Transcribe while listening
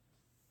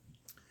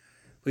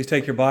Please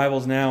take your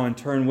Bibles now and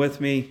turn with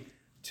me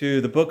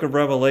to the book of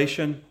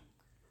Revelation.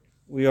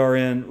 We are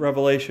in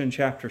Revelation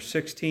chapter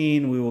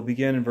 16. We will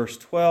begin in verse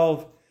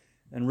 12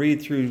 and read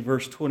through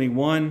verse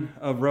 21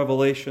 of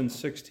Revelation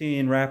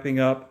 16, wrapping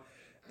up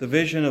the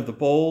vision of the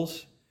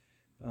bowls.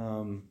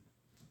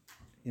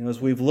 As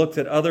we've looked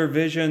at other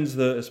visions,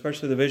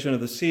 especially the vision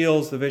of the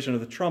seals, the vision of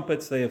the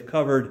trumpets, they have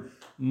covered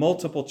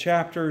multiple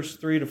chapters,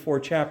 3 to 4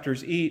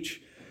 chapters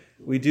each.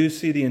 We do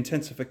see the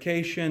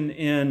intensification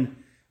in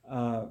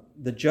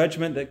the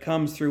judgment that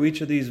comes through each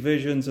of these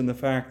visions, and the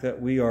fact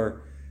that we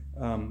are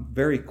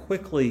very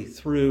quickly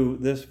through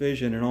this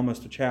vision in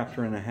almost a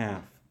chapter and a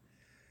half.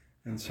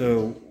 And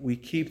so we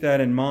keep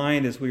that in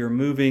mind as we are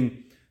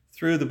moving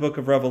through the book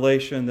of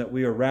Revelation, that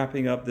we are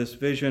wrapping up this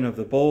vision of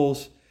the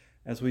bowls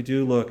as we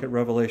do look at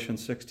Revelation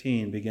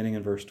 16, beginning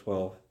in verse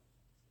 12.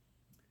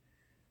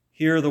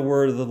 Hear the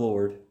word of the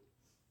Lord.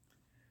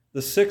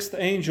 The sixth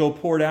angel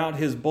poured out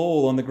his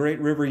bowl on the great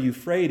river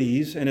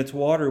Euphrates, and its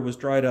water was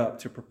dried up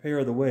to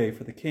prepare the way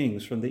for the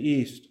kings from the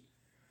east.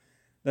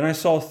 Then I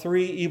saw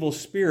 3 evil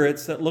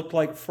spirits that looked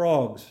like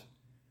frogs.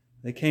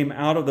 They came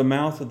out of the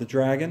mouth of the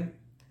dragon,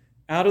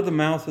 out of the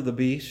mouth of the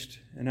beast,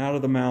 and out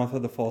of the mouth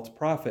of the false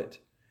prophet.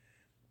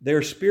 They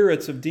are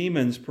spirits of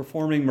demons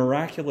performing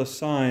miraculous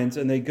signs,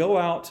 and they go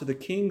out to the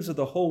kings of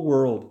the whole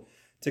world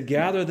to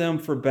gather them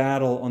for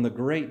battle on the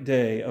great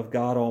day of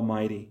God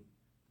Almighty.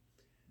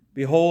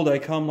 Behold, I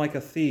come like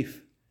a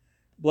thief.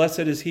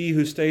 Blessed is he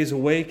who stays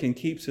awake and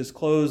keeps his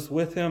clothes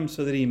with him,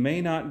 so that he may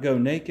not go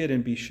naked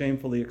and be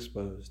shamefully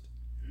exposed.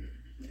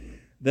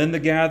 Then they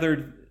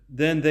gathered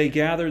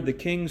the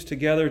kings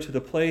together to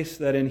the place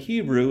that in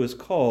Hebrew is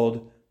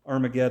called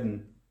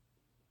Armageddon.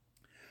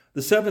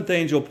 The seventh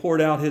angel poured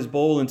out his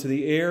bowl into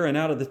the air, and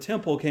out of the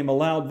temple came a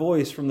loud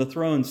voice from the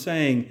throne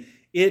saying,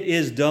 "It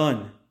is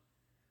done."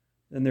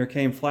 Then there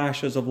came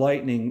flashes of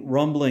lightning,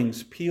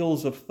 rumblings,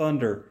 peals of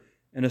thunder,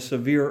 and a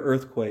severe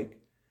earthquake.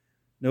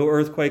 No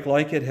earthquake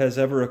like it has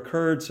ever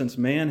occurred since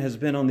man has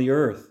been on the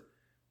earth.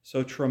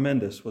 So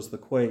tremendous was the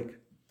quake.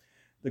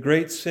 The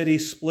great city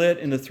split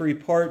into 3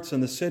 parts,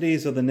 and the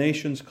cities of the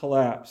nations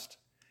collapsed.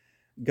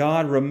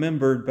 God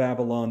remembered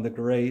Babylon the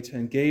Great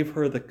and gave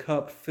her the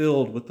cup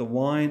filled with the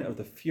wine of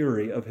the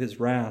fury of his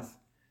wrath.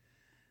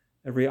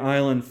 Every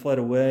island fled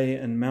away,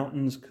 and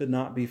mountains could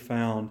not be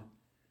found.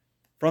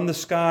 From the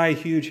sky,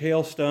 huge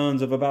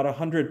hailstones of about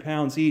 100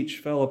 pounds each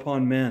fell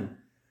upon men.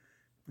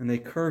 And they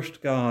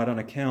cursed God on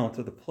account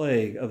of the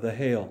plague of the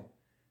hail,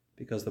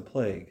 because the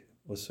plague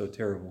was so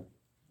terrible.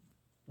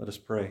 Let us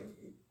pray.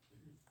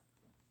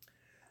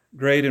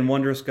 Great and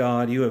wondrous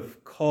God, you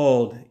have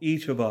called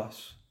each of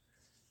us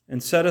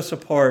and set us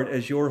apart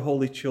as your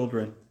holy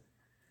children.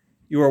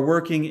 You are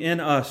working in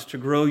us to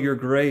grow your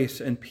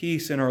grace and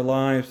peace in our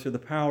lives through the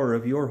power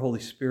of your Holy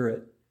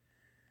Spirit.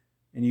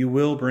 And you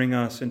will bring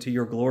us into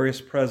your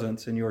glorious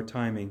presence in your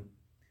timing.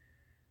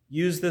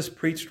 Use this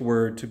preached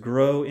word to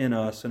grow in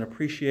us an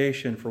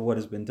appreciation for what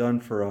has been done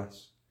for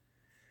us.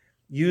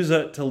 Use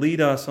it to lead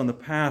us on the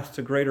path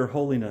to greater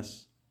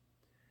holiness.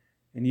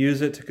 And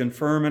use it to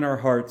confirm in our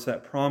hearts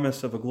that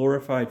promise of a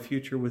glorified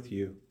future with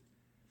you.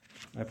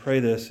 I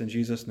pray this in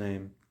Jesus'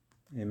 name.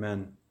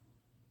 Amen.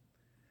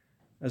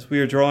 As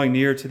we are drawing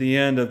near to the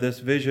end of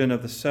this vision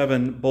of the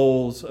 7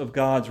 bowls of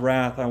God's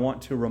wrath, I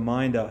want to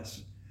remind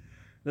us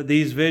that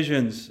these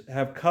visions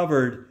have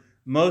covered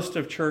most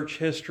of church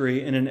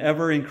history in an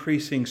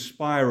ever-increasing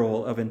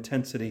spiral of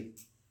intensity.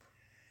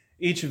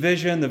 Each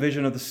vision, the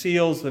vision of the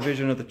seals, the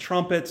vision of the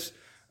trumpets,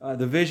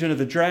 the vision of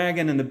the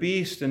dragon and the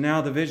beast, and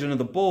now the vision of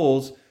the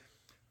bowls,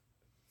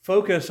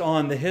 focus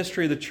on the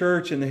history of the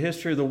church and the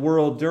history of the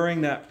world during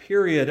that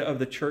period of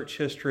the church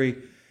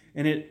history.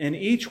 And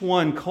each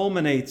one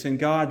culminates in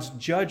God's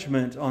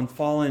judgment on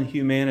fallen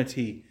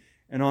humanity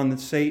and on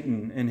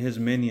Satan and his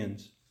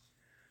minions.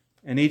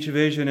 And each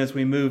vision, as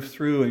we move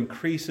through,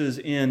 increases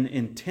in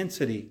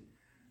intensity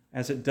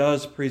as it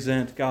does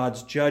present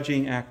God's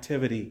judging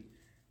activity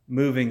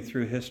moving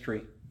through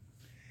history.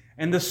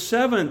 And the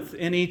 7th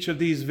in each of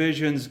these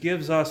visions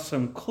gives us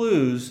some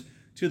clues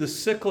to the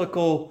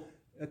cyclical,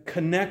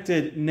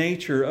 connected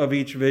nature of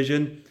each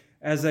vision,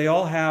 as they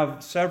all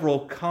have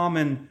several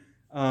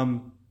commonalities.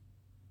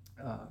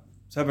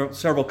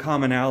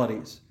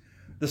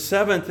 The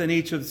 7th in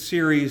each of the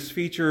series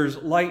features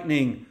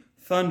lightning,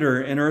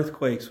 thunder, and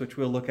earthquakes, which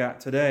we'll look at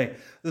today.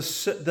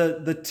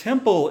 The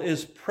temple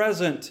is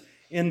present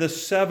in the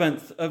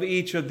 7th of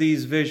each of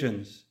these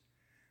visions.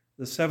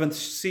 The 7th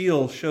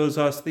seal shows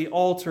us the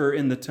altar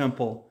in the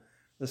temple.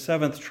 The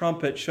 7th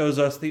trumpet shows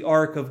us the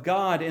ark of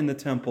God in the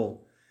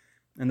temple.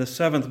 And the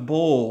 7th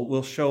bowl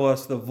will show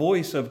us the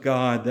voice of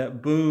God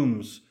that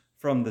booms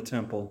from the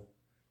temple.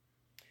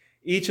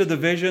 Each of the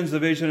visions, the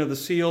vision of the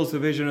seals, the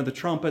vision of the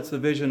trumpets, the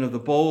vision of the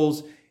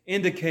bowls,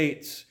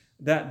 indicates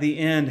that the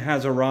end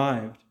has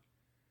arrived.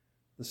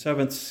 The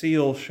 7th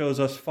seal shows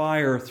us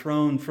fire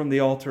thrown from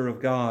the altar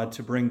of God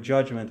to bring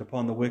judgment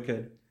upon the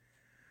wicked.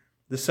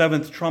 The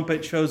 7th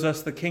trumpet shows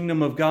us the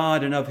kingdom of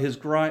God and of his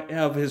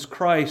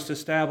Christ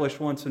established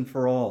once and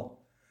for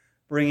all,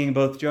 bringing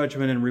both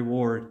judgment and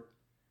reward.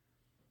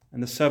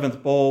 And the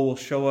seventh bowl will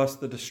show us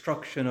the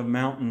destruction of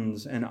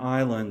mountains and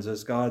islands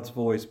as God's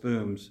voice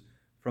booms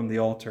from the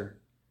altar.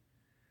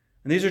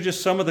 And these are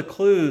just some of the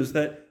clues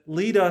that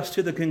lead us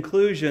to the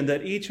conclusion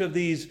that each of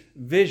these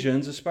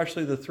visions,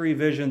 especially the three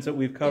visions that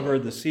we've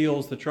covered, the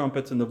seals, the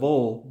trumpets, and the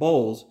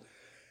bowls,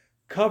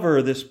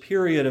 cover this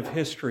period of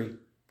history,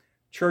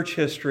 church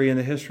history, and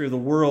the history of the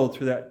world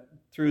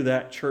through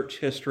that church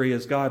history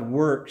as God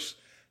works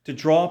to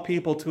draw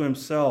people to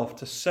himself,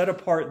 to set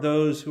apart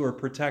those who are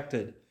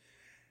protected,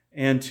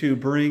 and to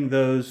bring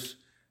those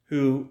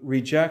who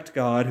reject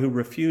God, who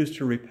refuse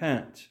to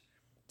repent,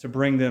 to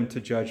bring them to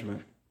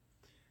judgment.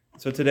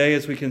 So today,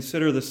 as we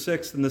consider the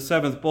sixth and the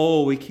seventh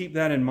bowl, we keep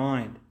that in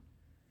mind.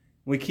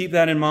 We keep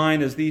that in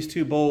mind as these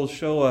two bowls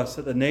show us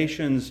that the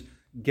nations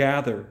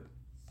gather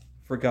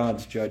for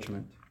God's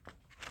judgment.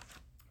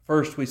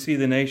 First, we see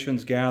the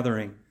nations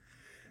gathering.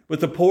 With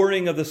the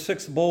pouring of the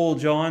sixth bowl,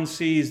 John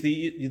sees the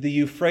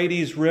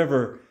Euphrates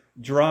River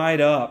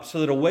dried up so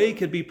that a way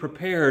could be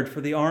prepared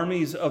for the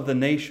armies of the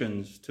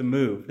nations to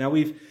move. Now,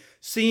 we've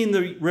seen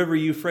the river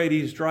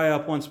Euphrates dry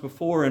up once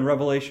before in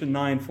Revelation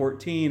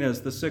 9:14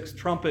 as the sixth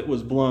trumpet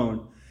was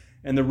blown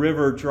and the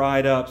river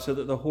dried up so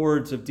that the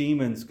hordes of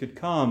demons could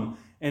come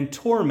and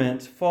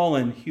torment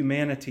fallen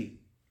humanity.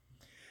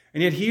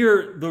 And yet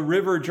here the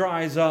river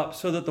dries up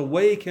so that the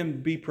way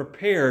can be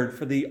prepared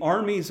for the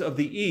armies of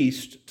the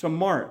east to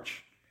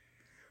march.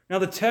 Now,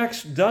 the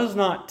text does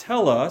not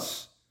tell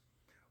us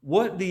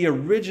what the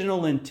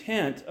original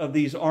intent of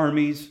these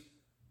armies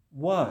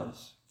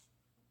was.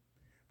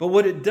 But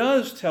what it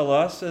does tell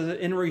us is that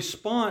in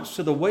response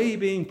to the way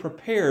being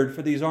prepared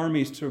for these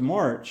armies to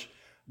march,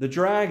 the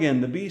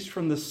dragon, the beast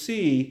from the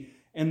sea,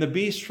 and the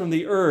beast from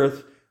the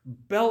earth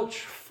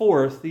belch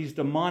forth these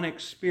demonic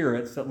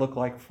spirits that look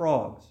like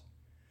frogs.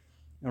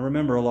 Now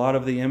remember, a lot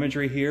of the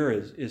imagery here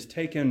is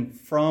taken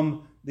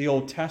from the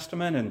Old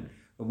Testament, and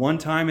the one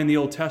time in the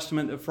Old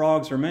Testament that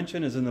frogs are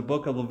mentioned is in the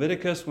book of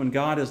Leviticus when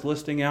God is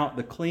listing out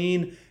the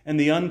clean and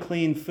the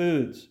unclean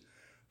foods.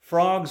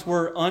 Frogs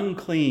were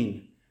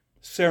unclean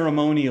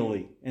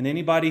ceremonially, and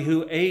anybody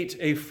who ate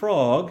a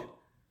frog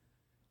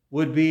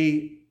would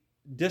be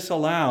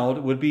disallowed,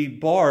 would be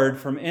barred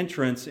from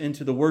entrance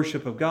into the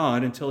worship of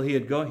God until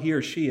he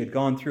or she had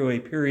gone through a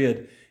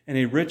period and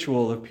a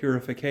ritual of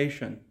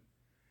purification.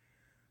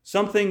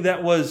 Something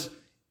that was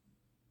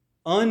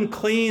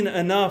unclean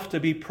enough to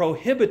be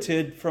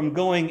prohibited from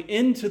going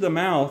into the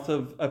mouth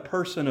of a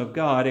person of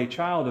God, a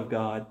child of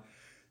God,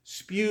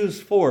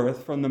 spews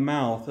forth from the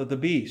mouth of the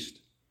beast.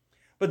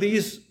 But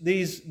these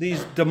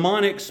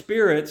demonic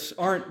spirits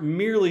aren't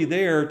merely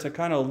there to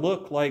kind of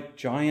look like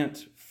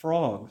giant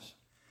frogs.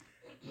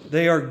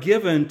 They are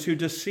given to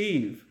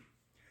deceive.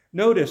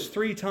 Notice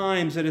 3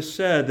 times it is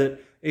said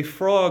that a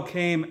frog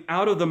came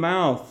out of the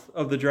mouth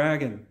of the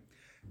dragon,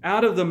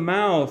 out of the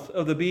mouth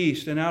of the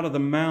beast, and out of the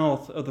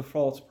mouth of the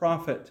false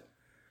prophet.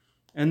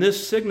 And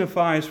this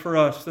signifies for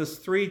us, this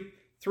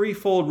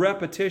threefold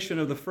repetition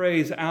of the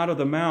phrase out of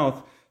the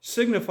mouth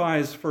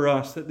signifies for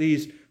us that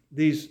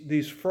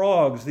these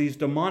frogs, these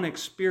demonic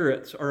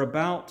spirits, are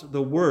about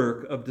the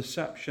work of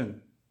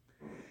deception.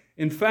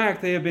 In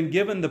fact, they have been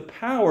given the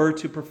power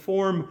to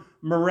perform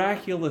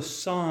miraculous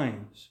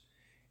signs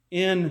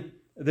in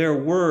their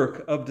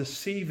work of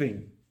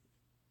deceiving.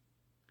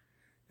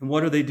 And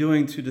what are they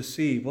doing to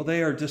deceive? Well,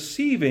 they are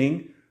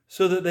deceiving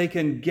so that they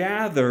can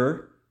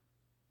gather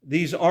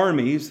these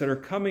armies that are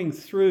coming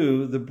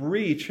through the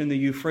breach in the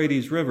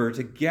Euphrates River,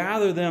 to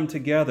gather them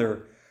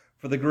together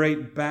for the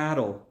great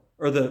battle,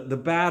 or the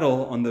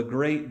battle on the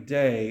great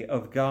day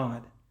of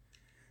God.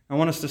 I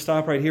want us to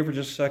stop right here for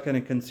just a second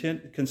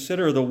and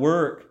consider the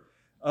work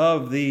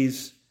of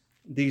these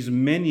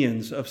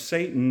minions of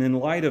Satan in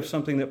light of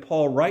something that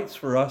Paul writes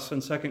for us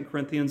in 2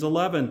 Corinthians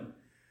 11.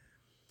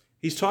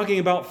 He's talking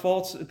about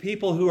false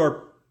people who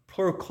are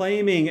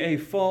proclaiming a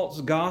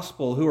false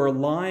gospel, who are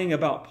lying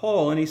about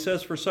Paul. And he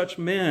says, for such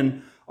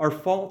men are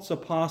false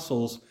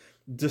apostles,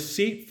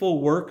 deceitful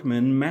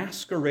workmen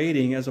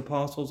masquerading as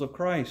apostles of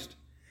Christ.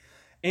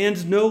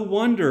 And no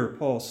wonder,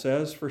 Paul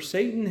says, for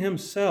Satan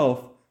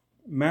himself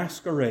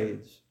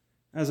masquerades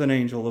as an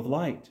angel of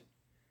light.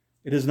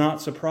 It is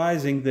not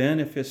surprising then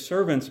if his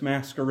servants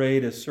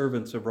masquerade as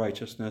servants of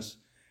righteousness.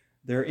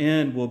 Their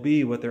end will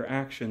be what their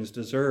actions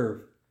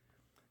deserve.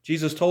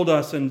 Jesus told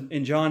us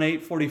in John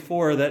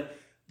 8:44 that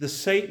the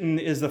Satan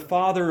is the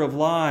father of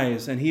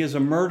lies and he is a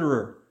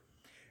murderer.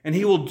 And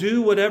he will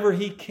do whatever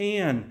he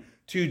can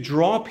to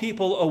draw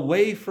people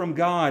away from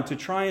God, to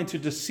try and to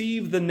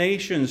deceive the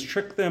nations,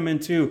 trick them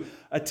into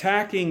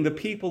attacking the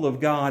people of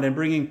God and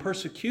bringing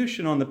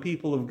persecution on the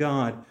people of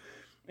God.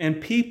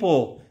 And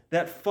people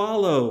that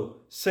follow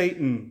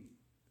Satan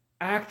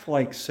act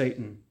like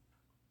Satan.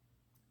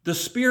 The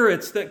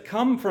spirits that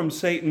come from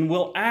Satan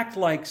will act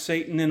like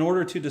Satan in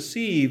order to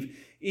deceive,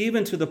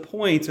 even to the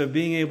point of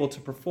being able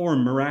to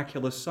perform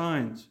miraculous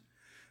signs.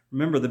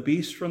 Remember, the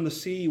beast from the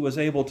sea was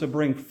able to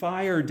bring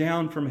fire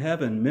down from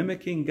heaven,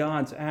 mimicking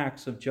God's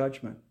acts of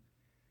judgment.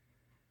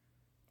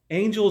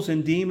 Angels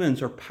and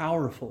demons are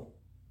powerful.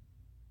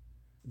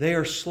 They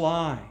are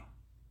sly.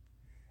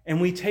 and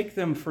we take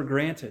them for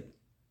granted.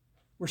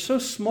 We're so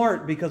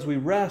smart because we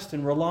rest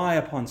and rely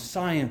upon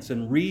science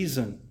and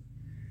reason.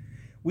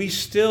 We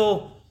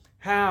still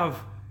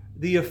have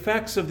the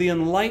effects of the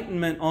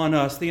Enlightenment on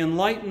us, the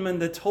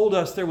Enlightenment that told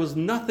us there was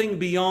nothing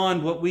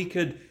beyond what we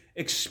could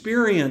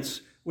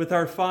experience with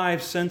our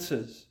five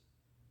senses.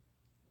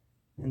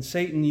 And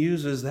Satan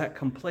uses that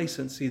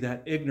complacency,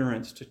 that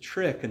ignorance, to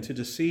trick and to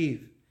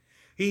deceive.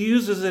 He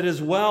uses it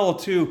as well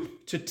to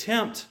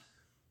tempt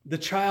the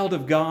child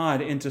of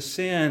God into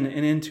sin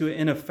and into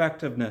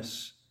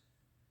ineffectiveness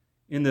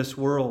in this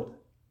world.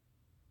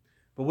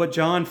 But what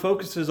John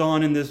focuses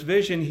on in this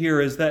vision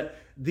here is that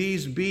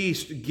these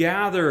beasts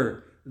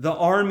gather the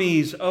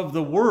armies of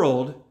the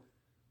world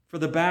for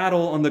the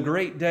battle on the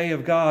great day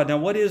of God. Now,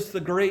 what is the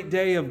great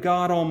day of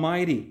God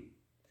Almighty?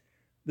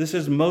 This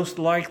is most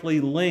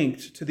likely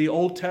linked to the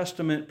Old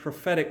Testament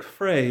prophetic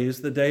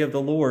phrase, the day of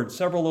the Lord.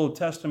 Several Old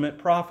Testament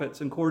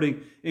prophets,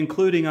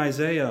 including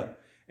Isaiah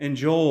and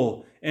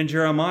Joel and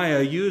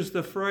Jeremiah, use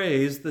the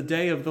phrase, the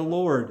day of the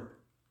Lord.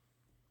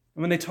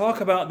 And when they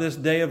talk about this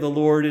day of the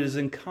Lord, it is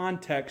in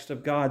context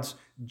of God's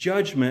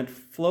judgment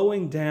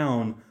flowing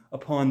down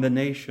upon the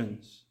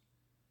nations.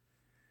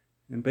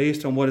 And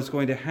based on what is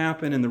going to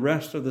happen in the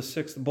rest of the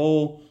sixth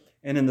bowl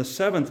and in the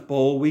seventh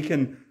bowl, we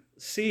can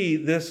see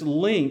this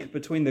link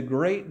between the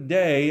great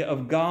day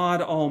of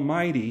God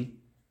Almighty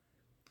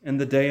and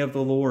the day of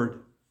the Lord.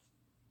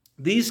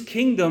 These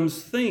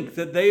kingdoms think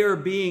that they are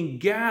being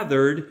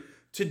gathered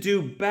to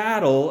do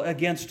battle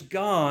against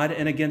God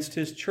and against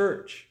His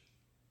church.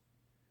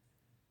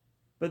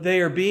 But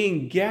they are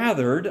being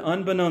gathered,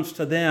 unbeknownst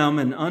to them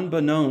and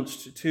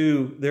unbeknownst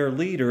to their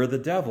leader, the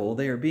devil,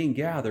 they are being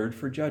gathered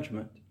for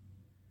judgment.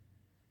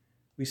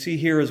 We see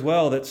here as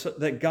well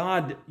that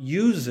God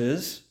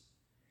uses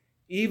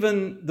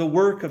even the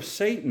work of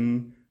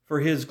Satan for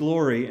His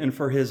glory and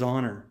for His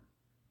honor.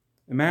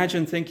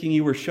 Imagine thinking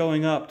you were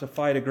showing up to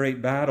fight a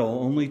great battle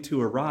only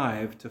to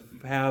arrive to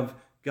have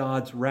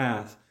God's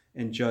wrath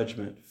and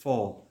judgment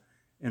fall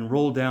and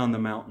roll down the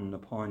mountain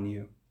upon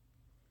you.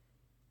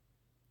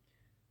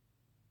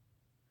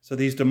 So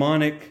these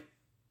demonic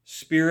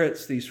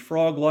spirits, these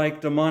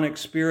frog-like demonic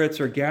spirits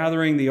are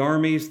gathering the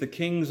armies, the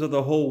kings of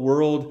the whole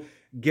world,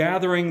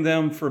 gathering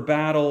them for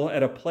battle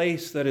at a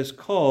place that is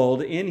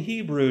called, in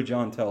Hebrew,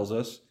 John tells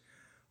us,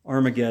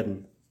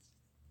 Armageddon.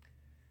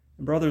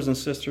 And brothers and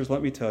sisters,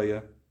 let me tell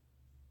you,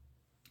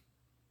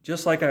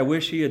 just like I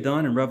wish he had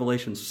done in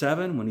Revelation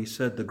 7 when he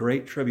said the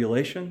Great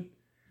Tribulation,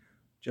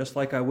 just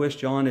like I wish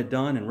John had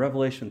done in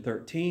Revelation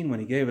 13 when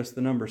he gave us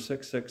the number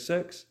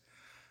 666,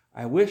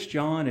 I wish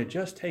John had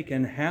just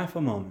taken half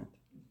a moment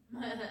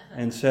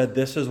and said,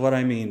 this is what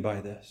I mean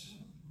by this.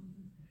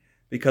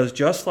 Because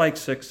just like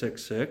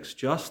 666,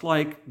 just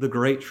like the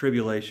Great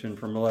Tribulation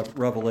from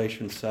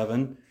Revelation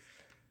 7,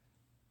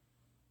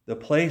 the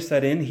place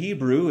that in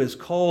Hebrew is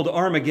called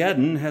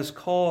Armageddon has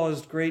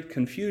caused great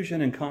confusion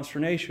and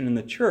consternation in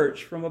the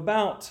church from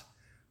about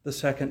the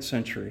 2nd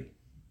century.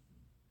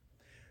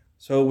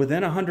 So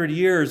within 100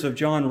 years of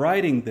John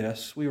writing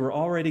this, we were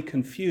already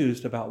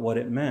confused about what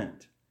it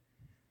meant.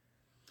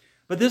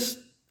 But this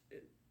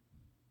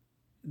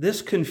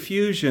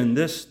confusion,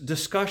 this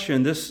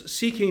discussion, this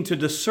seeking to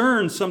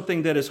discern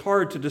something that is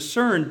hard to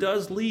discern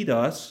does lead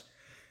us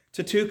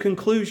to two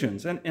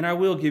conclusions. And I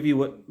will give you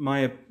what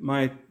my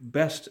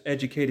best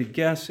educated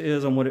guess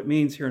is on what it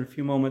means here in a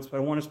few moments, but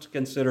I want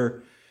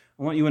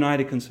you and I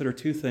to consider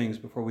two things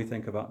before we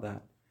think about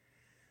that.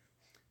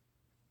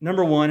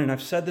 Number one, and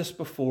I've said this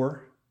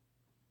before,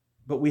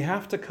 but we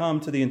have to come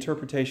to the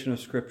interpretation of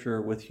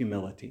Scripture with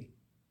humility.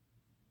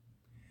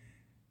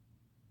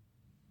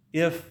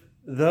 If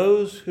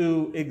those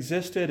who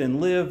existed and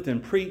lived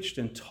and preached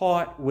and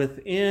taught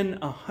within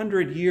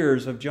 100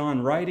 years of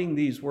John writing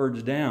these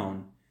words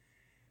down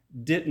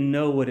didn't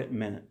know what it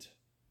meant,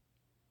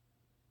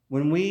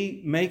 when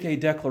we make a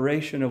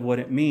declaration of what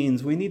it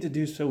means, we need to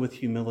do so with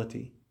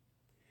humility.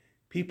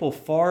 People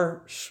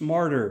far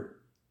smarter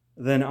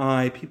than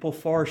I, people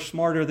far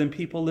smarter than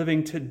people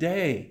living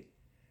today,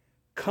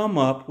 come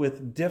up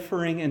with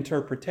differing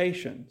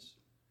interpretations.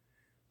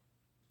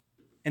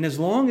 And as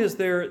long as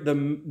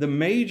the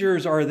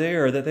majors are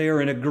there, that they are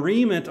in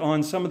agreement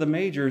on some of the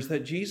majors,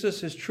 that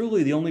Jesus is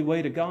truly the only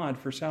way to God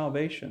for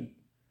salvation,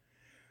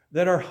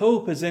 that our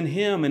hope is in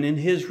Him and in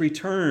His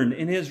return,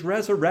 in His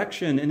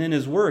resurrection and in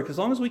His work, as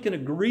long as we can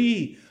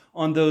agree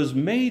on those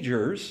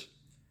majors,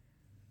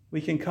 we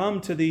can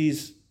come to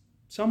these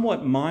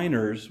somewhat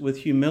minors with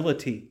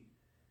humility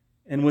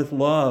and with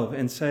love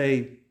and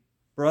say,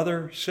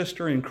 brother,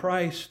 sister in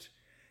Christ,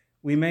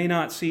 we may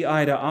not see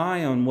eye to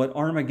eye on what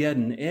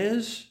Armageddon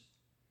is,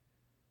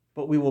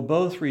 but we will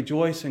both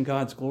rejoice in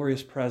God's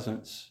glorious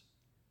presence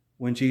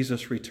when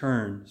Jesus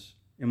returns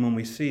and when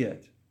we see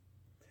it.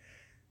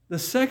 The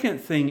second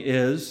thing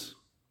is,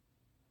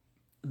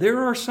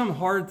 there are some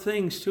hard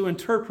things to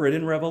interpret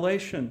in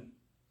Revelation.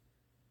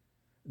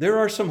 There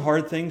are some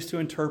hard things to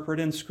interpret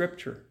in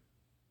Scripture.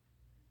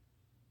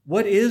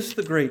 What is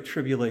the Great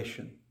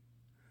Tribulation?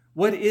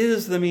 What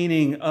is the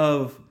meaning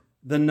of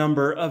the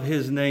number of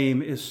his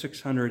name is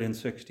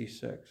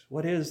 666.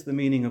 What is the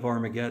meaning of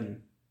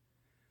Armageddon?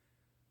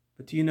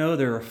 But do you know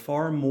there are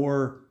far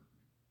more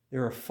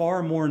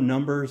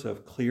numbers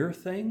of clear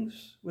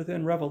things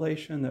within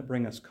Revelation that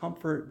bring us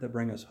comfort, that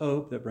bring us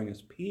hope, that bring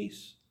us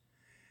peace?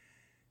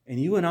 And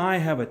you and I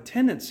have a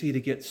tendency to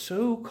get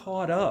so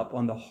caught up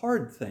on the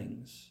hard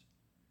things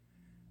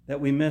that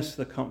we miss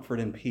the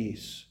comfort and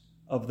peace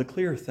of the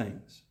clear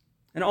things.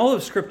 And all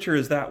of Scripture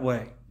is that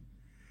way.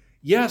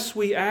 Yes,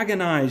 we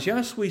agonize.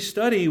 Yes, we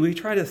study. We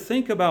try to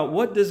think about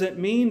what does it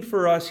mean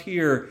for us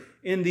here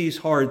in these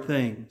hard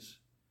things.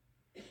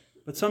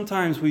 But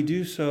sometimes we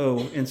do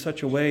so in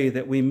such a way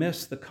that we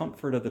miss the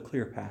comfort of the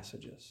clear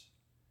passages,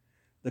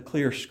 the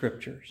clear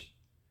Scriptures.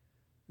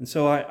 And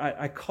so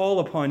I call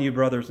upon you,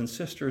 brothers and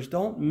sisters,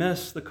 don't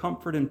miss the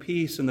comfort and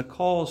peace and the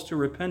calls to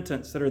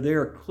repentance that are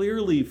there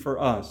clearly for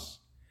us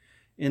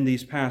in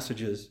these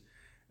passages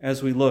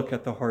as we look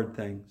at the hard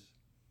things.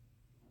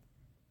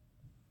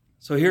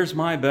 So here's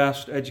my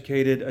best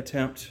educated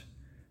attempt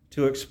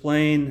to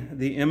explain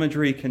the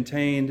imagery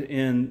contained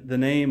in the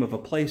name of a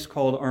place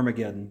called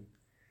Armageddon.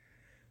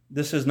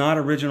 This is not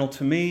original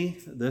to me.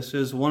 This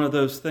is one of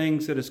those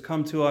things that has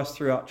come to us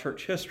throughout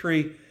church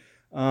history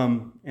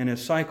and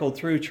has cycled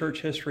through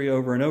church history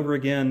over and over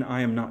again.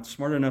 I am not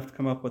smart enough to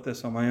come up with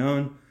this on my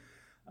own,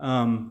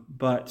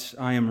 but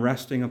I am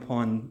resting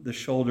upon the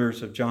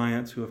shoulders of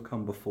giants who have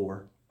come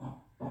before.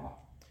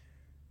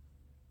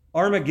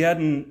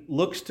 Armageddon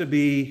looks to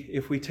be,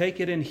 if we take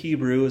it in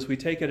Hebrew, as we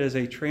take it as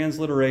a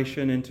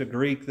transliteration into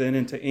Greek, then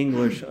into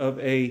English, of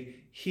a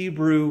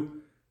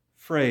Hebrew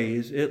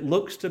phrase, it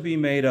looks to be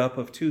made up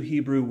of two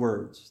Hebrew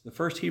words. The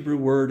first Hebrew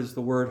word is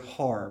the word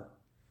har,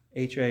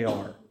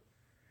 H-A-R.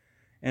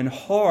 And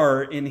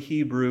har in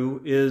Hebrew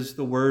is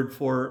the word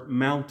for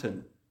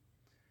mountain.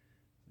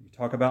 You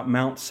talk about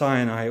Mount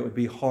Sinai, it would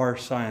be Har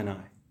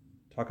Sinai.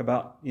 Talk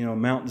about,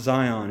 Mount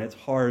Zion, it's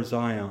Har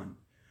Zion,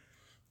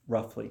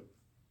 roughly.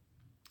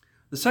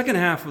 The second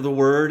half of the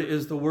word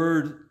is the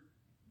word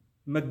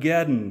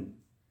Mageddon,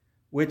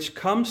 which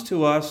comes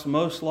to us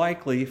most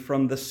likely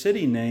from the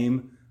city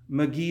name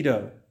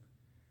Megiddo,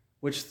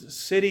 which the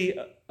city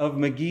of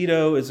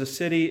Megiddo is a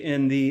city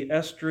in the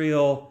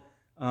Esdriel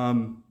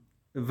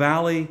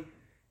Valley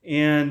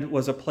and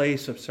was a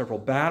place of several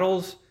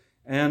battles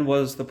and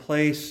was the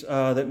place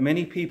that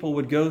many people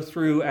would go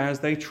through as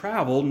they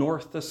traveled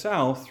north to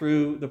south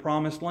through the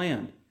Promised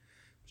Land.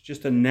 It's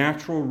just a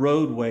natural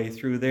roadway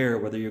through there,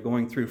 whether you're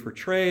going through for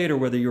trade or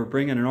whether you're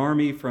bringing an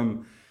army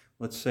from,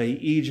 let's say,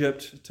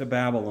 Egypt to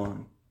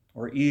Babylon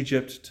or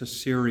Egypt to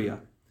Syria.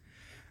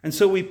 And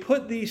so we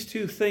put these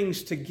two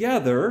things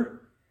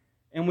together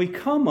and we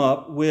come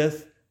up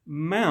with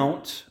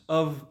Mount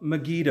of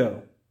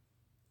Megiddo.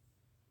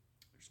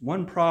 There's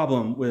one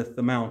problem with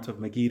the Mount of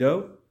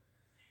Megiddo.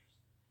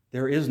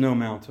 There is no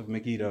Mount of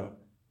Megiddo.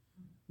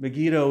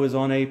 Megiddo is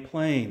on a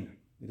plain.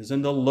 It is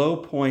in the low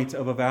point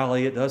of a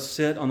valley. It does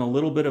sit on a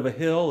little bit of a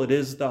hill. It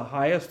is the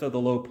highest of the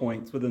low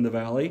points within the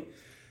valley.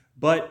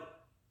 But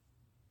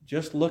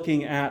just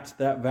looking at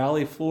that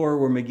valley floor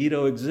where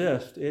Megiddo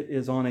exists, it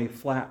is on a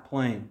flat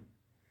plain.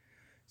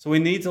 So we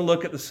need to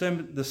look at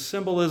the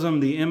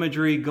symbolism, the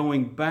imagery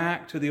going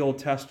back to the Old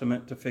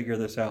Testament to figure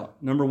this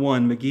out. Number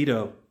one,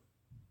 Megiddo.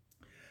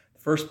 The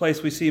first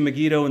place we see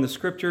Megiddo in the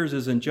Scriptures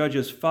is in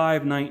Judges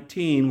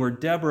 5:19, where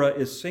Deborah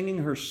is singing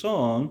her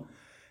song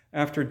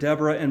after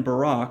Deborah and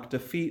Barak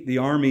defeat the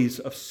armies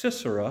of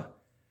Sisera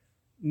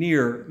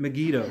near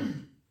Megiddo.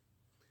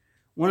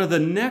 One of the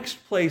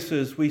next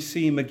places we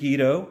see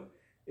Megiddo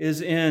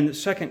is in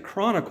 2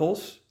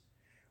 Chronicles,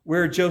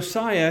 where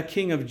Josiah,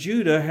 king of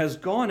Judah, has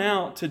gone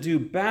out to do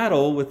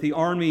battle with the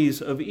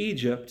armies of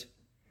Egypt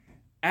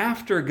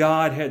after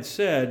God had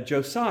said,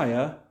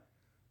 Josiah,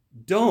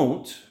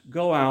 don't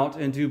go out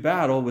and do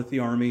battle with the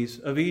armies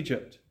of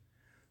Egypt.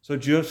 So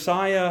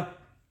Josiah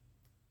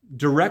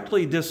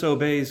directly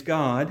disobeys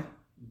God,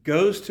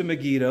 goes to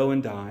Megiddo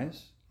and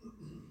dies.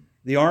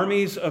 The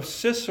armies of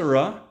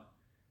Sisera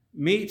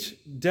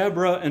meet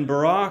Deborah and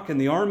Barak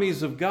and the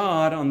armies of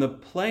God on the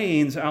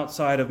plains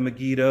outside of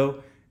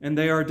Megiddo, and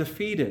they are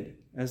defeated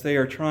as they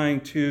are trying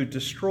to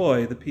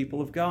destroy the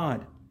people of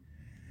God.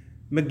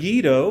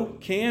 Megiddo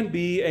can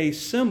be a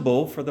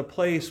symbol for the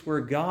place where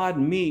God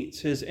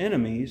meets his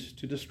enemies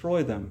to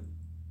destroy them.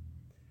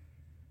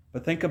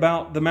 But think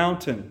about the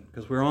mountain,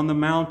 because we're on the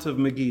Mount of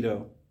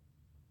Megiddo.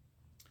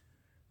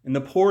 In the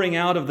pouring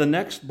out of the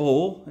next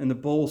bowl, in the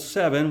bowl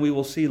 7, we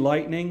will see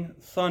lightning,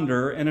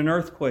 thunder, and an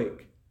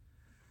earthquake.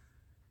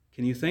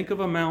 Can you think of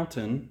a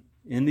mountain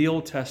in the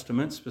Old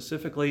Testament,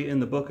 specifically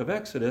in the book of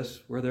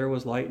Exodus, where there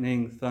was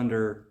lightning,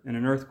 thunder, and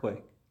an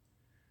earthquake?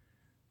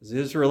 As the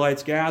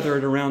Israelites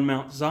gathered around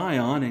Mount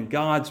Sinai,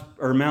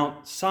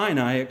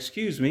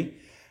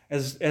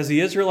 as the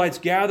Israelites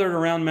gathered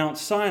around Mount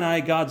Sinai,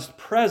 God's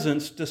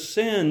presence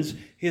descends,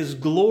 his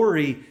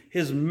glory,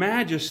 his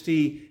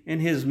majesty,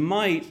 and his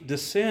might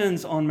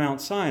descends on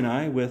Mount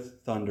Sinai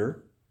with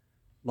thunder,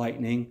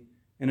 lightning,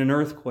 and an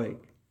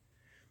earthquake.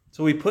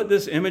 So we put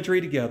this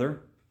imagery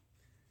together,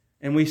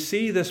 And we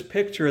see this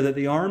picture that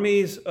the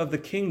armies of the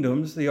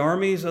kingdoms, the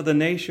armies of the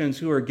nations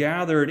who are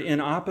gathered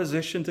in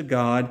opposition to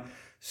God,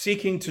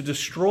 seeking to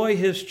destroy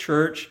His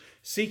church,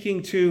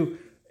 seeking to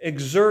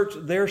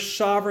exert their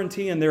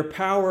sovereignty and their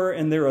power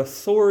and their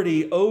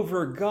authority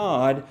over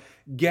God,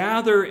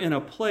 gather in a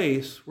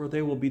place where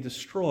they will be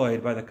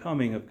destroyed by the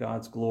coming of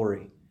God's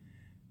glory,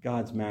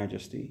 God's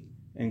majesty,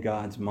 and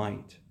God's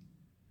might.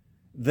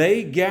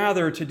 They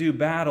gather to do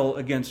battle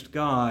against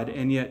God,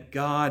 and yet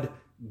God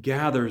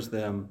gathers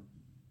them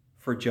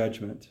for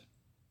judgment.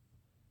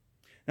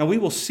 Now, we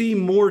will see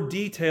more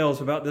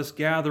details about this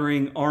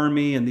gathering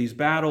army and these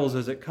battles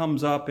as it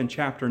comes up in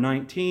chapter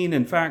 19.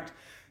 In fact,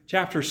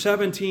 chapter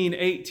 17,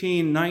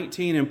 18,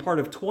 19, and part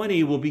of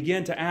 20 will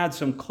begin to add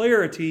some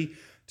clarity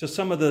to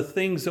some of the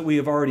things that we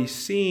have already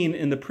seen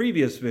in the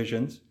previous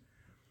visions.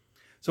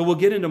 So we'll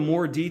get into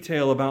more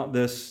detail about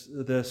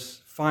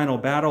this final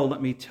battle.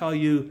 Let me tell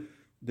you,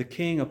 the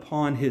king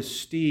upon his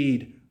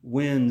steed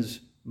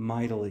wins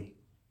mightily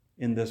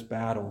in this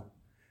battle.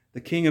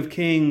 The King of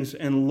Kings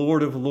and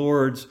Lord of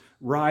Lords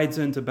rides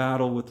into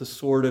battle with the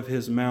sword of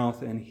his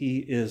mouth, and he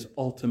is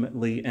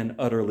ultimately and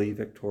utterly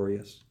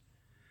victorious.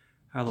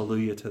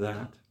 Hallelujah to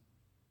that.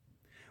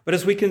 But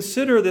as we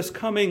consider this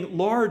coming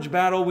large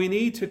battle, we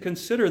need to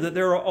consider that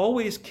there are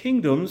always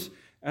kingdoms,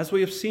 as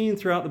we have seen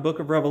throughout the book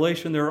of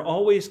Revelation, there are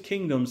always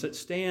kingdoms that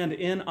stand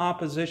in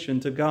opposition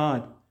to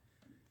God.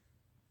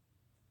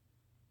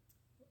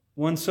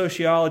 One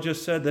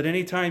sociologist said that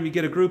anytime you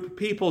get a group of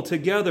people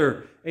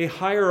together, a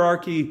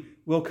hierarchy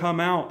will come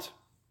out.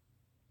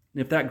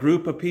 And if that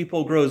group of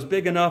people grows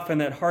big enough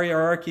and that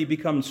hierarchy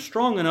becomes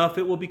strong enough,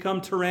 it will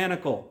become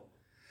tyrannical,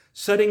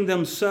 setting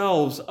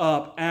themselves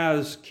up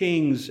as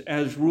kings,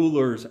 as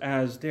rulers,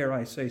 as, dare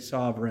I say,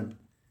 sovereign.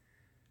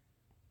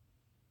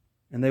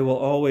 And they will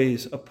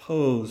always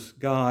oppose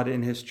God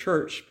and His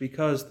church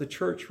because the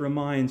church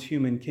reminds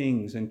human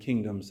kings and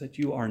kingdoms that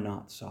you are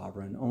not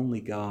sovereign.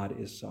 Only God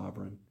is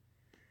sovereign.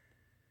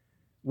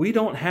 We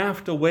don't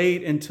have to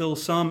wait until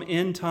some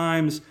end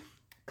times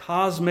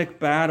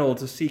cosmic battle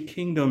to see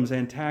kingdoms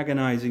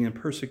antagonizing and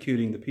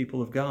persecuting the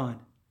people of God.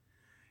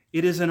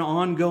 It is an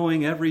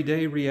ongoing,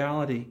 everyday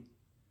reality.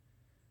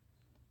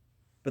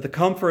 But the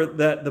comfort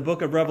that the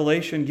book of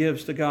Revelation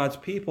gives to God's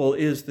people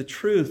is the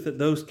truth that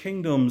those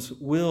kingdoms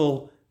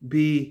will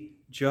be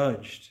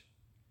judged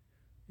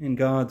in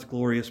God's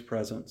glorious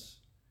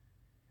presence.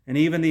 And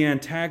even the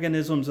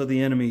antagonisms of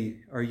the enemy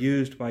are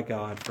used by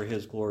God for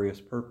His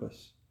glorious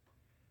purpose.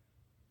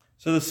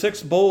 So the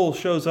sixth bowl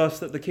shows us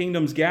that the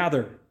kingdoms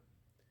gather,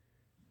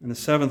 and the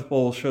seventh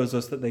bowl shows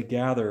us that they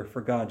gather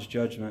for God's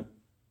judgment.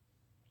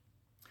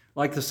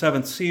 Like the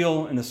seventh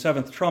seal and the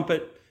seventh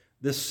trumpet,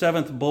 this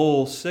seventh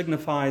bowl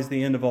signifies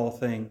the end of all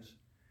things.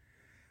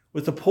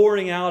 With the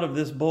pouring out of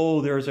this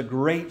bowl, there is a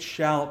great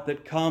shout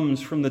that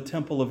comes from the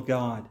temple of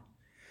God.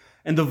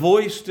 And the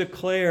voice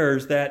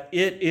declares that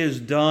it is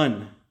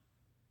done,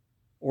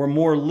 or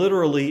more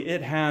literally,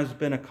 it has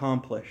been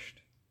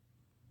accomplished.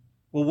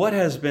 Well, what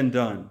has been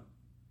done?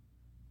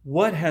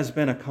 What has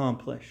been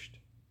accomplished?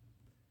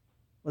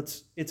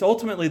 It's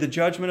ultimately the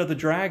judgment of the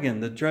dragon,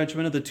 the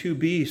judgment of the two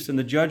beasts, and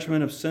the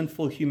judgment of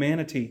sinful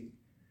humanity.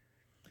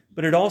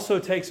 But it also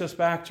takes us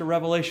back to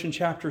Revelation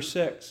chapter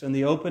 6 and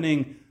the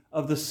opening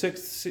of the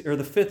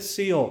fifth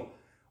seal,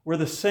 where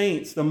the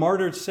saints, the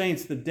martyred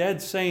saints, the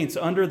dead saints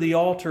under the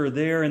altar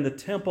there in the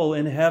temple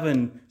in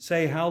heaven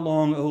say, "How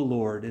long, O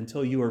Lord,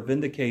 until you are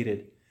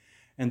vindicated?"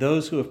 And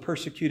those who have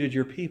persecuted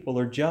your people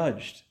are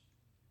judged.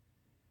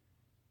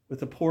 With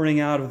the pouring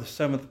out of the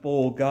seventh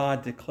bowl,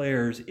 God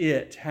declares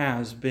it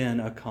has been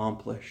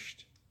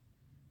accomplished.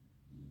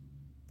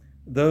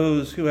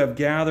 Those who have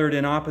gathered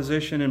in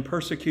opposition and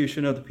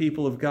persecution of the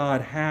people of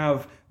God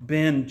have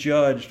been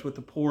judged with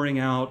the pouring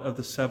out of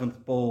the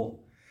seventh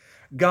bowl.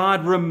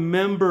 God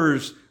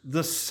remembers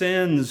the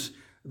sins,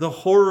 the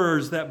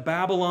horrors that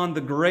Babylon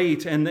the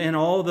Great and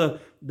all the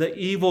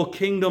evil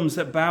kingdoms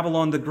that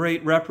Babylon the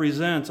Great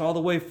represents, all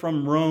the way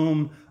from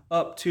Rome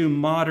up to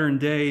modern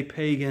day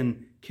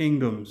pagan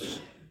kingdoms.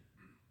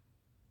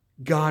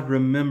 God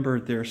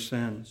remembered their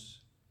sins.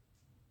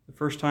 The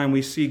first time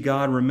we see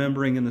God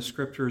remembering in the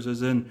Scriptures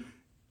is in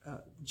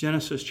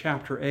Genesis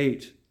chapter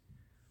 8.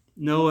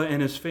 Noah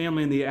and his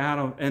family and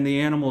the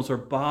animals are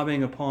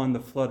bobbing upon the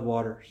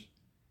floodwaters.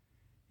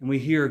 And we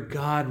hear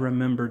God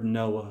remembered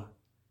Noah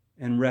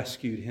and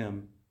rescued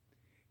him.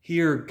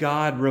 Here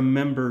God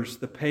remembers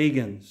the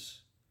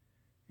pagans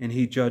and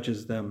He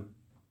judges them.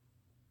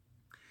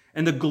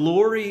 And the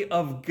glory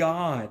of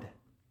God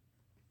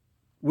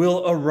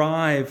will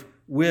arrive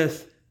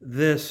with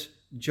this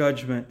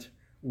judgment,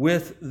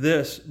 with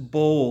this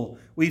bowl.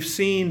 We've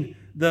seen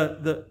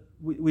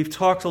we've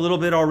talked a little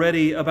bit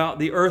already about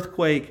the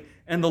earthquake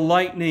and the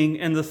lightning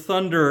and the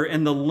thunder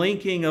and the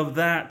linking of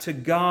that to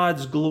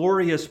God's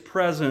glorious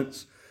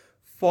presence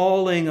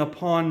falling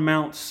upon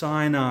Mount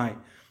Sinai.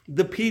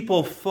 The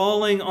people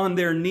falling on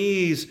their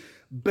knees,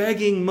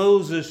 begging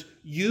Moses,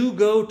 "You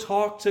go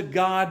talk to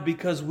God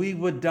because we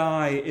would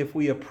die if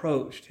we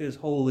approached His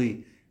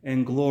holy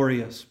and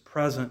glorious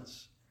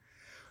presence."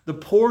 The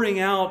pouring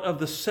out of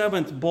the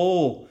seventh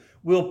bowl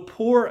will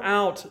pour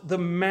out the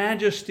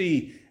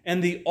majesty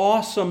and the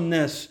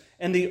awesomeness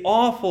and the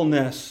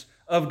awfulness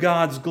of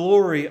God's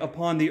glory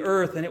upon the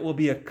earth, and it will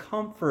be a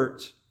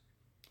comfort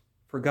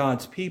for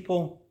God's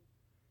people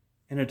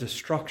and a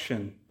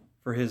destruction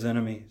for His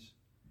enemies.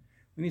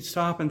 We need to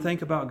stop and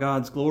think about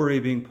God's glory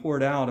being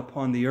poured out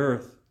upon the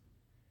earth.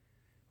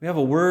 We have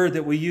a word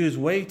that we use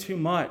way too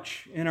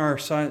much in our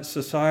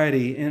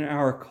society, in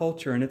our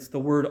culture, and it's the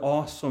word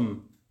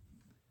awesome.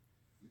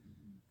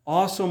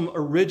 Awesome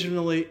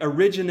originally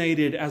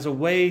originated as a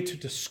way to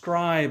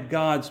describe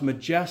God's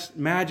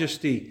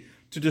majesty,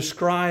 to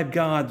describe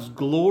God's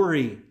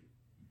glory.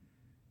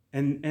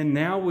 And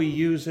now we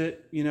use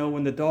it,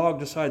 when the dog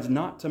decides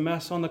not to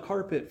mess on the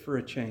carpet for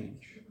a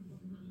change.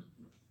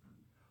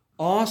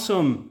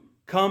 Awesome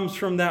comes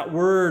from that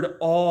word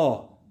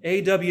awe,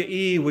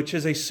 A-W-E, which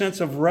is a sense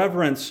of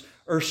reverence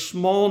or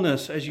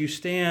smallness as you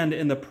stand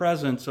in the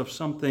presence of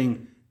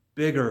something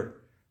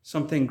bigger,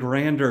 something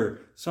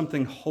grander,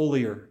 something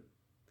holier.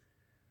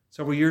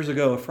 Several years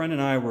ago, a friend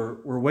and I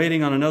were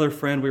waiting on another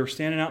friend. We were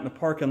standing out in the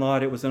parking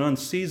lot. It was an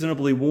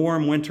unseasonably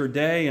warm winter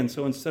day, and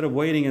so instead of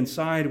waiting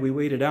inside, we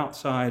waited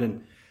outside.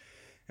 And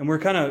we're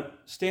kind of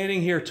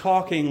standing here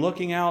talking,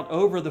 looking out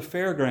over the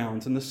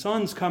fairgrounds, and the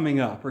sun's coming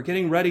up, or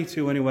getting ready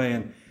to anyway.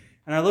 And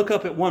I look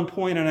up at one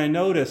point and I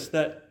notice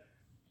that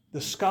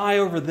the sky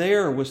over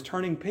there was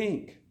turning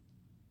pink,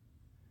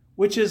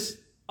 which is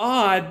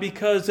odd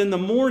because in the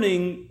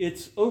morning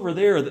it's over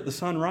there that the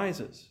sun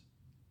rises.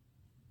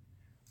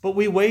 But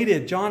we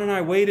waited, John and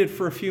I waited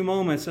for a few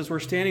moments as we're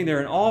standing there,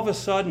 and all of a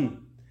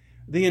sudden,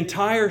 the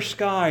entire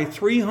sky,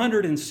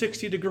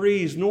 360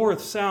 degrees, north,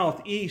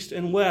 south, east,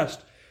 and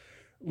west,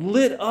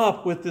 lit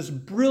up with this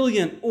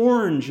brilliant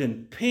orange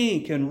and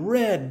pink and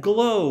red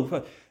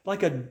glow,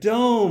 like a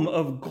dome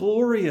of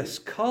glorious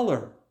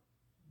color.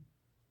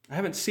 I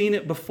haven't seen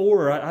it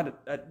before. I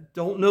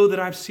don't know that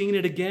I've seen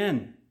it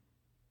again.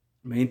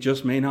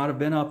 May not have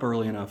been up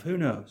early enough. Who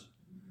knows?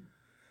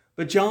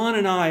 But John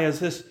and I,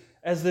 as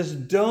this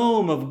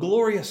dome of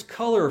glorious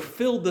color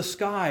filled the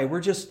sky,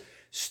 we're just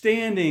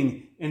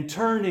standing and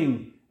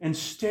turning and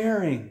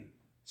staring,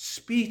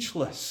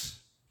 speechless.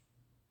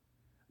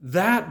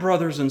 That,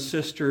 brothers and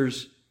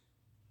sisters,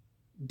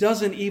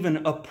 doesn't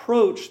even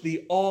approach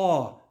the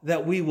awe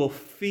that we will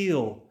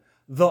feel,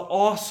 the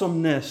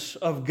awesomeness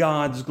of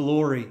God's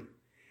glory.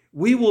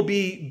 We will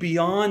be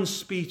beyond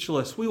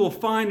speechless. We will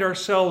find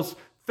ourselves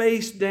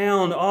face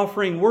down,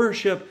 offering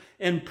worship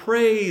and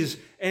praise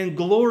and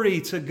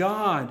glory to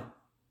God.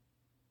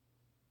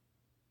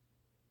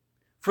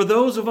 For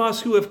those of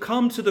us who have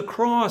come to the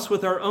cross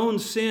with our own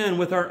sin,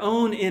 with our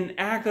own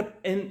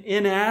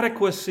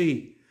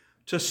inadequacy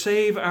to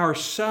save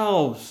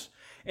ourselves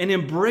and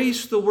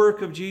embrace the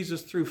work of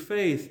Jesus through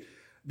faith,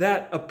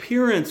 that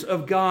appearance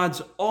of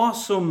God's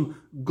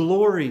awesome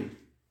glory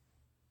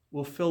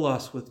will fill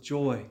us with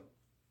joy.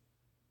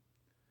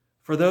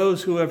 For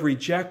those who have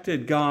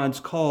rejected God's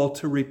call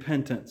to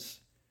repentance,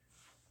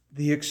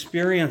 the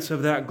experience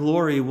of that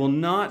glory will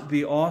not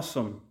be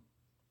awesome.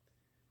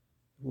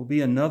 It will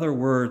be another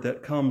word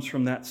that comes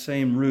from that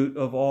same root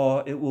of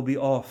awe. It will be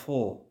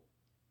awful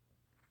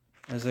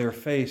as they are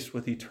faced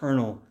with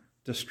eternal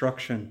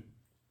destruction.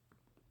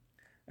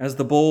 As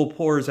the bowl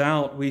pours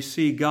out, we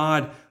see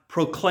God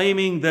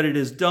proclaiming that it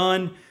is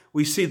done.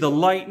 We see the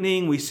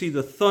lightning, we see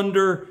the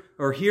thunder,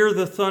 or hear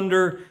the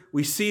thunder.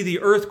 We see the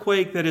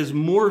earthquake that is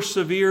more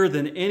severe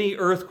than any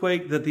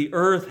earthquake that the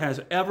earth has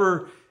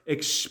ever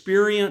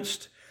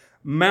experienced.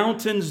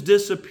 Mountains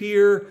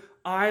disappear,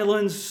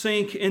 islands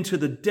sink into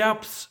the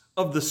depths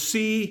of the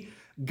sea.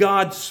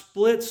 God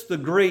splits the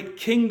great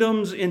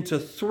kingdoms into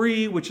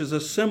three, which is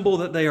a symbol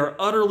that they are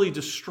utterly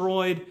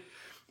destroyed.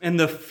 And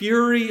the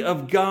fury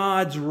of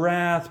God's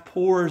wrath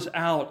pours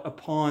out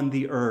upon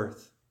the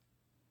earth.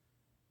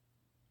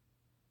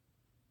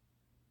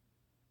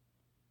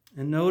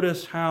 And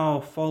notice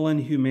how fallen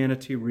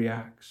humanity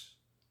reacts.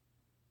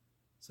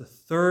 It's the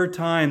third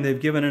time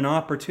they've given an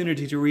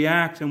opportunity to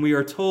react, and we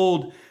are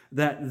told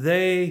that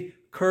they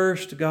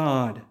cursed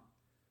God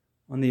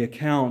on the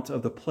account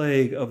of the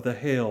plague of the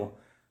hail.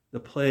 The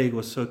plague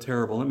was so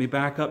terrible. Let me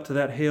back up to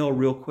that hail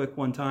real quick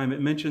one time.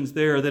 It mentions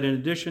there that in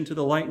addition to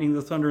the lightning,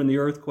 the thunder, and the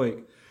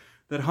earthquake,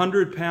 that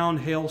 100-pound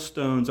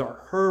hailstones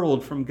are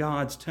hurled from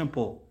God's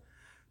temple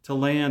to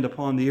land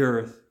upon the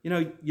earth. You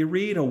know, you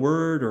read a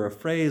word or a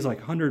phrase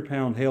like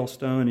 100-pound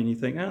hailstone and you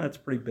think, that's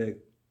pretty big.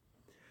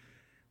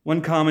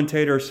 One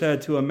commentator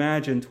said to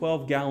imagine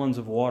 12 gallons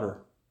of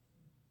water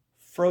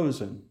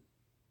frozen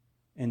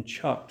and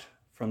chucked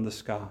from the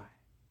sky.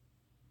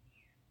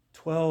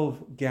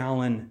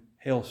 12-gallon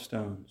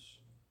hailstones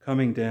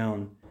coming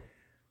down.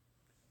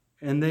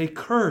 And they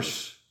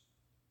curse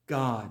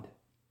God.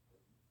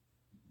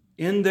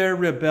 In their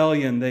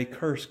rebellion, they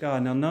curse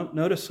God. Now,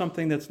 notice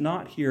something that's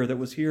not here, that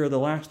was here the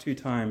last two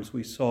times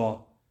we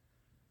saw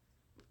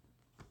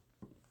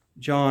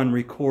John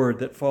record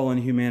that fallen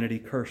humanity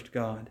cursed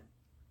God.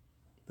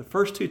 The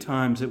first two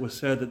times it was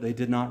said that they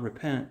did not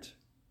repent.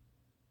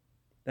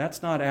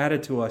 That's not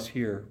added to us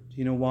here. Do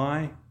you know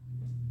why?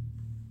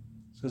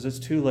 Because it's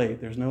too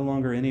late. There's no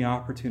longer any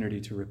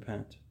opportunity to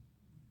repent.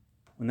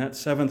 When that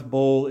seventh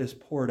bowl is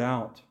poured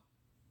out,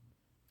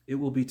 it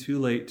will be too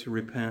late to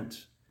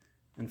repent.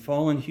 And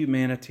fallen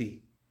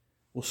humanity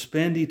will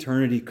spend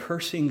eternity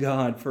cursing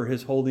God for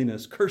his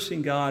holiness,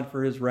 cursing God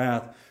for his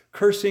wrath,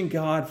 cursing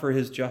God for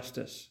his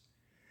justice.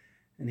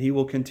 And he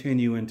will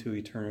continue into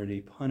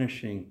eternity,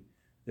 punishing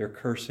their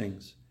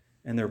cursings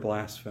and their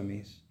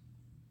blasphemies.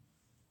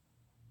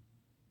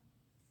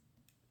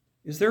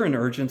 Is there an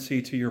urgency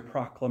to your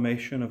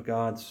proclamation of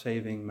God's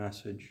saving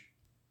message?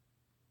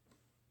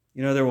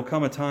 You know, there will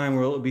come a time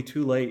where it will be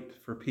too late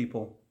for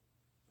people.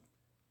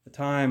 A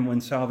time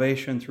when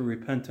salvation through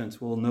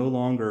repentance will no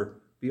longer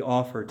be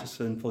offered to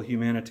sinful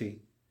humanity.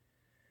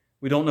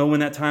 We don't know when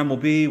that time will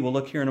be. We'll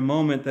look here in a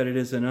moment that it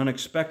is an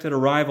unexpected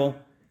arrival.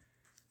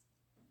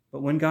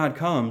 But when God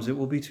comes, it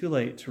will be too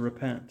late to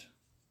repent.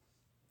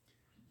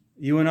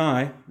 You and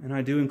I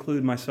do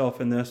include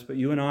myself in this, but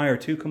you and I are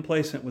too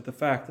complacent with the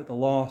fact that the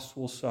lost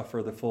will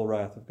suffer the full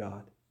wrath of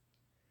God.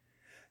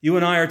 You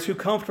and I are too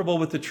comfortable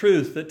with the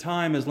truth that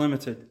time is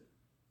limited.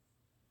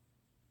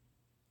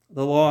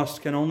 The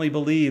lost can only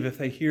believe if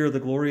they hear the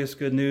glorious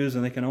good news,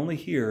 and they can only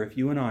hear if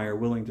you and I are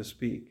willing to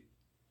speak.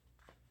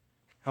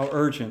 How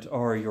urgent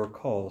are your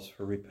calls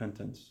for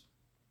repentance?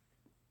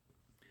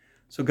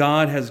 So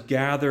God has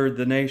gathered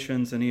the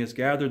nations, and he has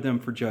gathered them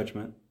for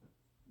judgment.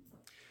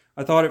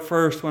 I thought at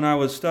first when I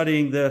was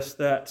studying this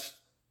that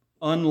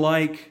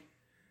unlike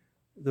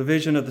the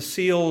vision of the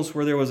seals,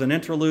 where there was an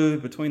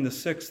interlude between the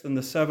sixth and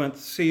the seventh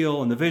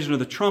seal, and the vision of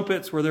the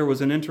trumpets, where there was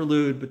an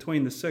interlude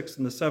between the sixth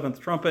and the seventh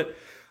trumpet,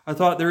 I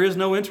thought there is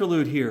no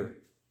interlude here.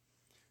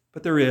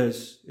 But there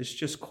is. It's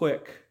just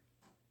quick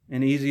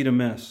and easy to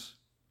miss.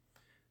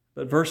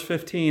 But verse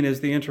 15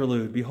 is the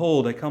interlude.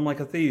 Behold, I come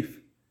like a thief.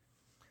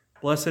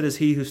 Blessed is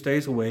he who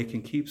stays awake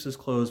and keeps his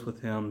clothes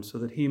with him, so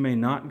that he may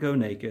not go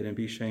naked and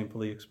be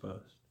shamefully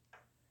exposed.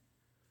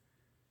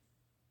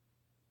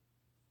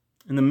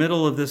 In the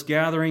middle of this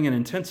gathering and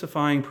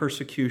intensifying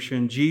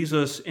persecution,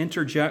 Jesus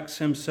interjects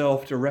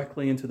himself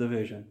directly into the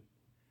vision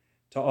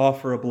to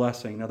offer a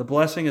blessing. Now, the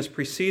blessing is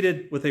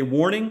preceded with a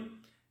warning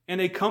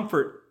and a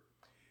comfort.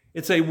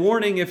 It's a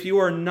warning if you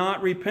are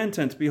not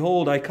repentant.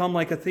 Behold, I come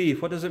like a thief.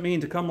 What does it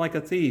mean to come like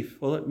a thief?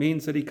 Well, it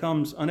means that he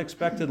comes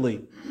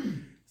unexpectedly.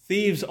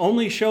 Thieves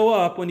only show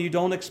up when you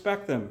don't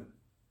expect them.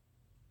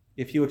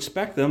 If you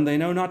expect them, they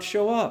know not to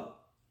show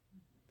up.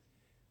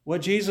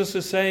 What Jesus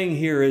is saying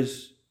here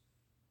is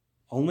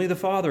only the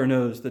Father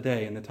knows the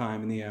day and the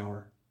time and the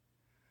hour.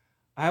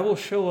 I will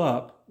show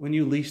up when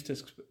you least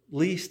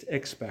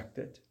expect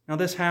it. Now,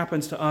 this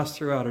happens to us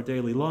throughout our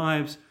daily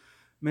lives.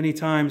 Many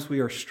times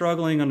we are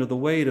struggling under the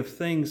weight of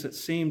things that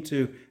seem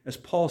to, as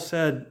Paul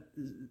said,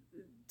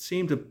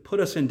 seem to put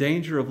us in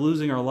danger of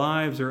losing our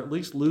lives, or at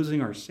least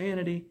losing our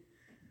sanity.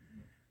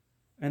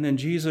 And then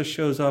Jesus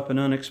shows up in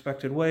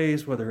unexpected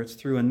ways, whether it's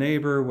through a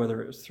neighbor,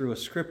 whether it's through a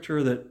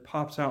scripture that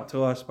pops out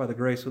to us by the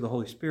grace of the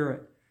Holy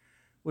Spirit.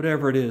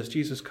 Whatever it is,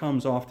 Jesus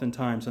comes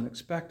oftentimes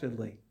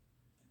unexpectedly.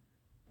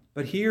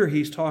 But here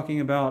he's talking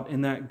about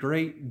in that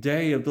great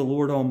day of the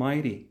Lord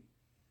Almighty.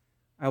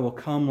 I will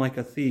come like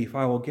a thief.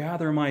 I will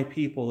gather my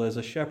people as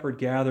a shepherd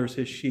gathers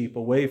his sheep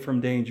away from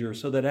danger,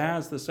 so that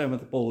as the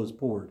seventh bowl is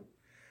poured,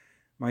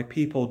 my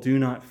people do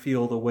not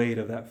feel the weight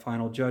of that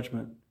final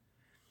judgment.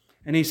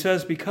 And he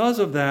says, because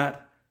of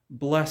that,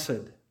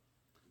 blessed.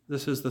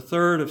 This is the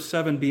third of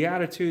 7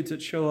 beatitudes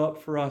that show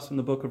up for us in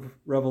the book of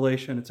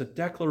Revelation. It's a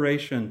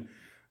declaration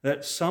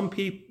that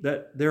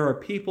that there are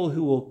people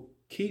who will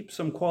keep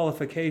some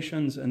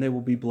qualifications and they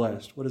will be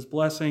blessed. What is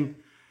blessing?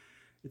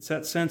 It's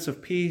that sense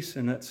of peace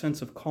and that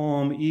sense of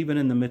calm even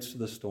in the midst of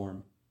the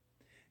storm.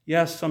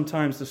 Yes,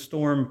 sometimes the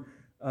storm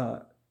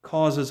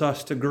causes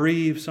us to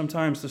grieve.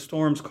 Sometimes the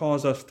storms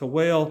cause us to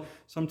wail.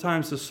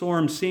 Sometimes the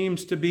storm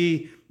seems to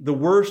be the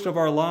worst of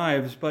our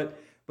lives. But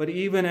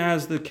even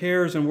as the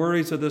cares and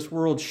worries of this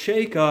world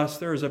shake us,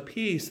 there is a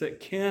peace that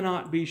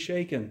cannot be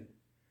shaken,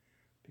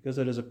 because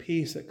it is a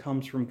peace that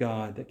comes from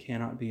God that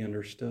cannot be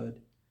understood.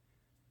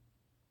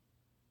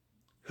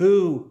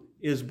 Who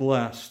is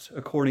blessed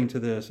according to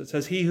this? It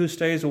says, he who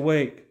stays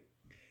awake.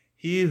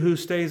 He who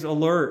stays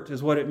alert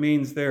is what it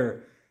means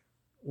there.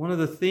 One of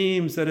the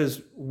themes that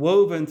is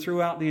woven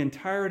throughout the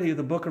entirety of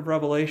the book of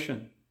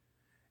Revelation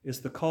is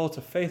the call to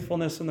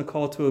faithfulness and the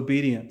call to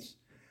obedience.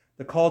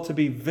 The call to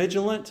be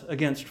vigilant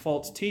against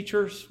false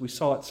teachers. We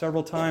saw it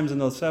several times in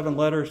those 7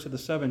 letters to the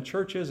 7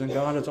 churches, and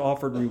God has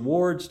offered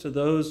rewards to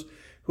those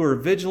who are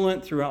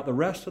vigilant throughout the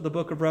rest of the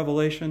book of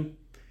Revelation.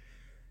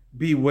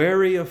 Be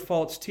wary of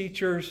false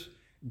teachers.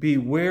 Be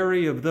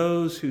wary of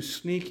those who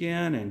sneak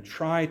in and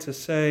try to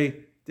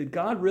say, did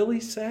God really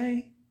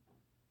say?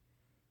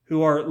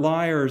 Who are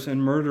liars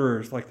and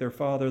murderers like their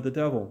father, the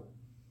devil.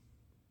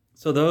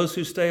 So those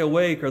who stay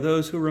awake are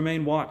those who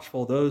remain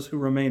watchful, those who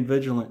remain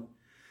vigilant,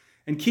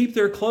 and keep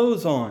their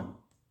clothes on.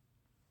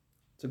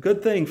 It's a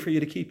good thing for you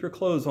to keep your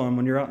clothes on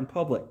when you're out in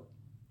public.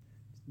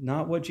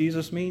 Not what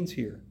Jesus means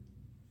here.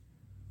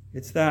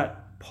 It's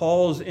that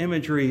Paul's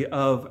imagery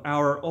of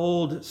our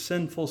old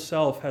sinful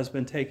self has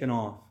been taken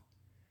off.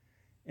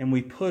 and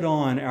we put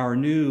on our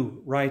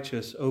new,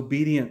 righteous,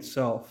 obedient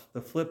self. The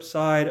flip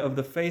side of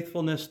the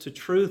faithfulness to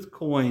truth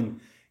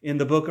coin in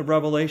the book of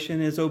Revelation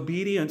is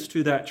obedience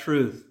to that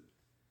truth.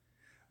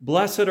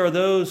 Blessed are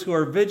those who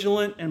are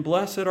vigilant, and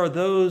blessed are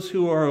those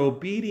who are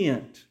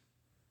obedient,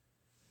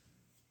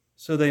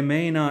 so they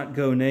may not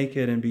go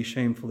naked and be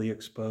shamefully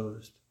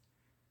exposed.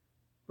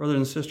 Brothers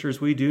and sisters,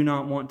 we do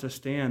not want to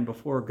stand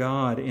before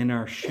God in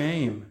our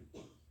shame.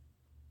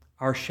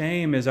 Our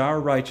shame is our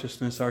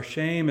righteousness. Our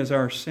shame is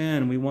our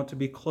sin. We want to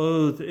be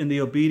clothed in the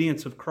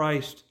obedience of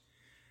Christ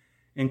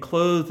and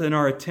clothed in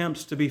our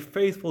attempts to be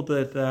faithful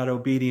to that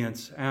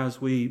obedience as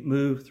we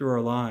move through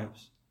our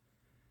lives.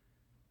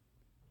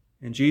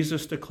 And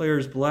Jesus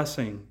declares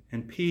blessing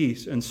and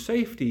peace and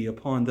safety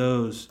upon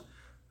those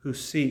who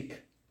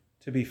seek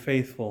to be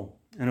faithful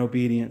and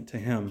obedient to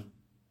Him.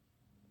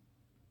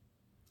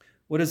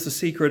 What is the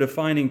secret of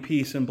finding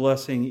peace and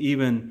blessing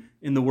even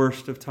in the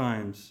worst of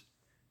times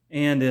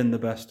and in the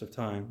best of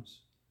times?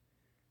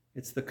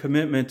 It's the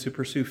commitment to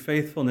pursue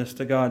faithfulness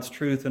to God's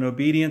truth and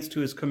obedience to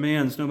His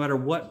commands, no matter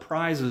what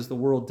prizes the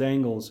world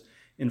dangles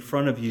in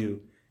front of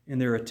you in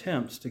their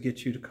attempts to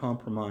get you to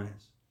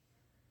compromise.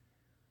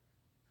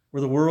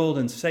 Where the world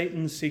and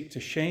Satan seek to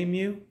shame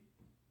you,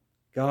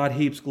 God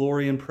heaps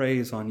glory and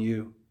praise on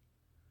you.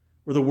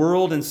 Where the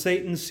world and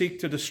Satan seek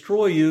to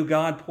destroy you,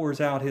 God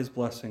pours out His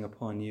blessing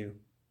upon you.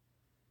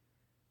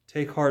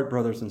 Take heart,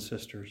 brothers and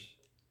sisters.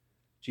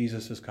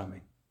 Jesus is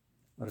coming.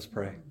 Let us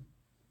pray.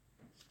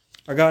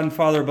 Our God and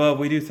Father above,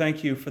 we do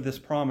thank You for this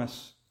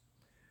promise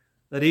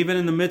that even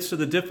in the midst of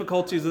the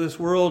difficulties of this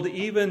world,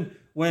 even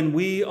when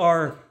we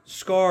are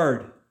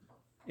scarred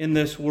in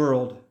this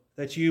world,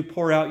 that You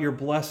pour out Your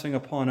blessing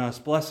upon us,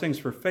 blessings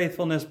for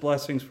faithfulness,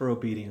 blessings for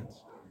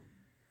obedience.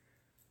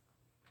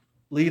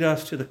 Lead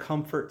us to the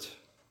comfort,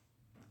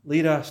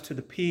 lead us to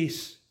the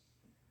peace,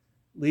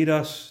 lead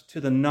us to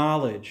the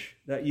knowledge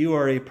that You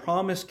are a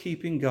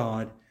promise-keeping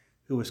God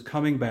who is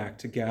coming back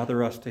to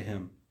gather us to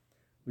Him.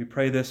 We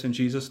pray this in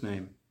Jesus'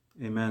 name.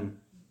 Amen.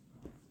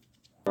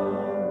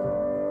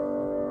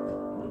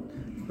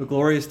 The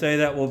glorious day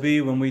that will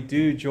be when we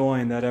do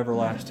join that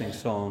everlasting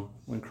song,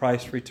 when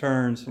Christ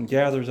returns and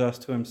gathers us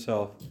to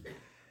Himself.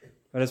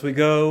 But as we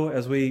go,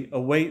 as we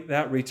await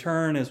that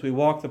return, as we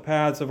walk the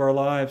paths of our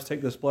lives,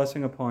 take this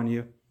blessing upon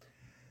you.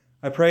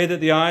 I pray that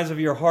the eyes of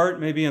your heart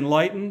may be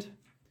enlightened,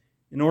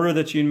 in order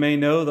that you may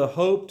know the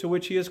hope to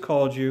which He has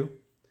called you,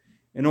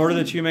 in order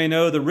that you may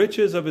know the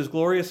riches of His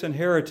glorious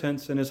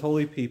inheritance in His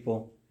holy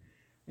people,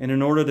 and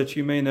in order that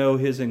you may know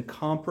His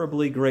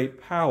incomparably great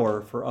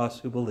power for us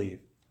who believe.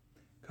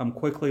 Come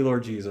quickly,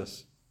 Lord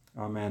Jesus.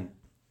 Amen.